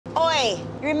Oi,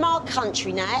 you're in my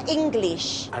country now,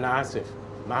 English. أنا آسف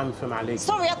ما عم فهم عليك.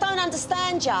 Sorry, I don't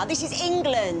understand ya. This is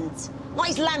England, not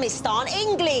Islamistan.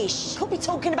 English. Could be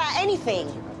talking about anything.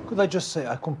 Could I just say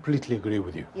I completely agree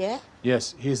with you? Yeah?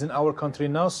 Yes, he is in our country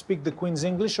now. Speak the Queen's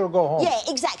English or go home. Yeah,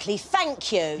 exactly.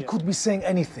 Thank you. He could be saying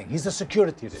anything. He's a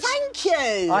security risk. Thank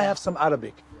you. I have some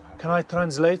Arabic. Can I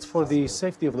translate for the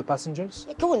safety of the passengers?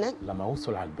 Yeah, go on then. لما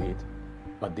أوصل على البيت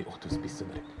بدي أغطس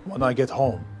بصدرك. When I get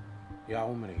home, يا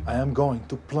عمري. I am going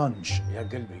to plunge يا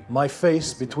قلبي. my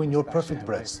face between your perfect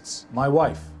breasts. My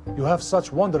wife, you have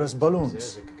such wondrous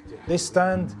balloons. They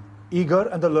stand eager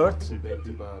and alert,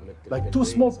 like two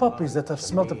small puppies that have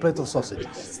smelt a plate of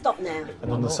sausages. Stop now.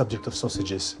 And on the subject of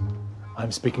sausages,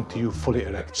 I'm speaking to you fully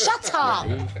erect. Shut up.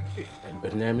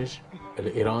 البرنامج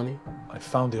الإيراني. I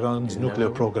found Iran's nuclear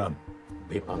program.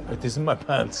 It is in my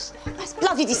pants. That's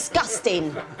bloody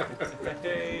disgusting.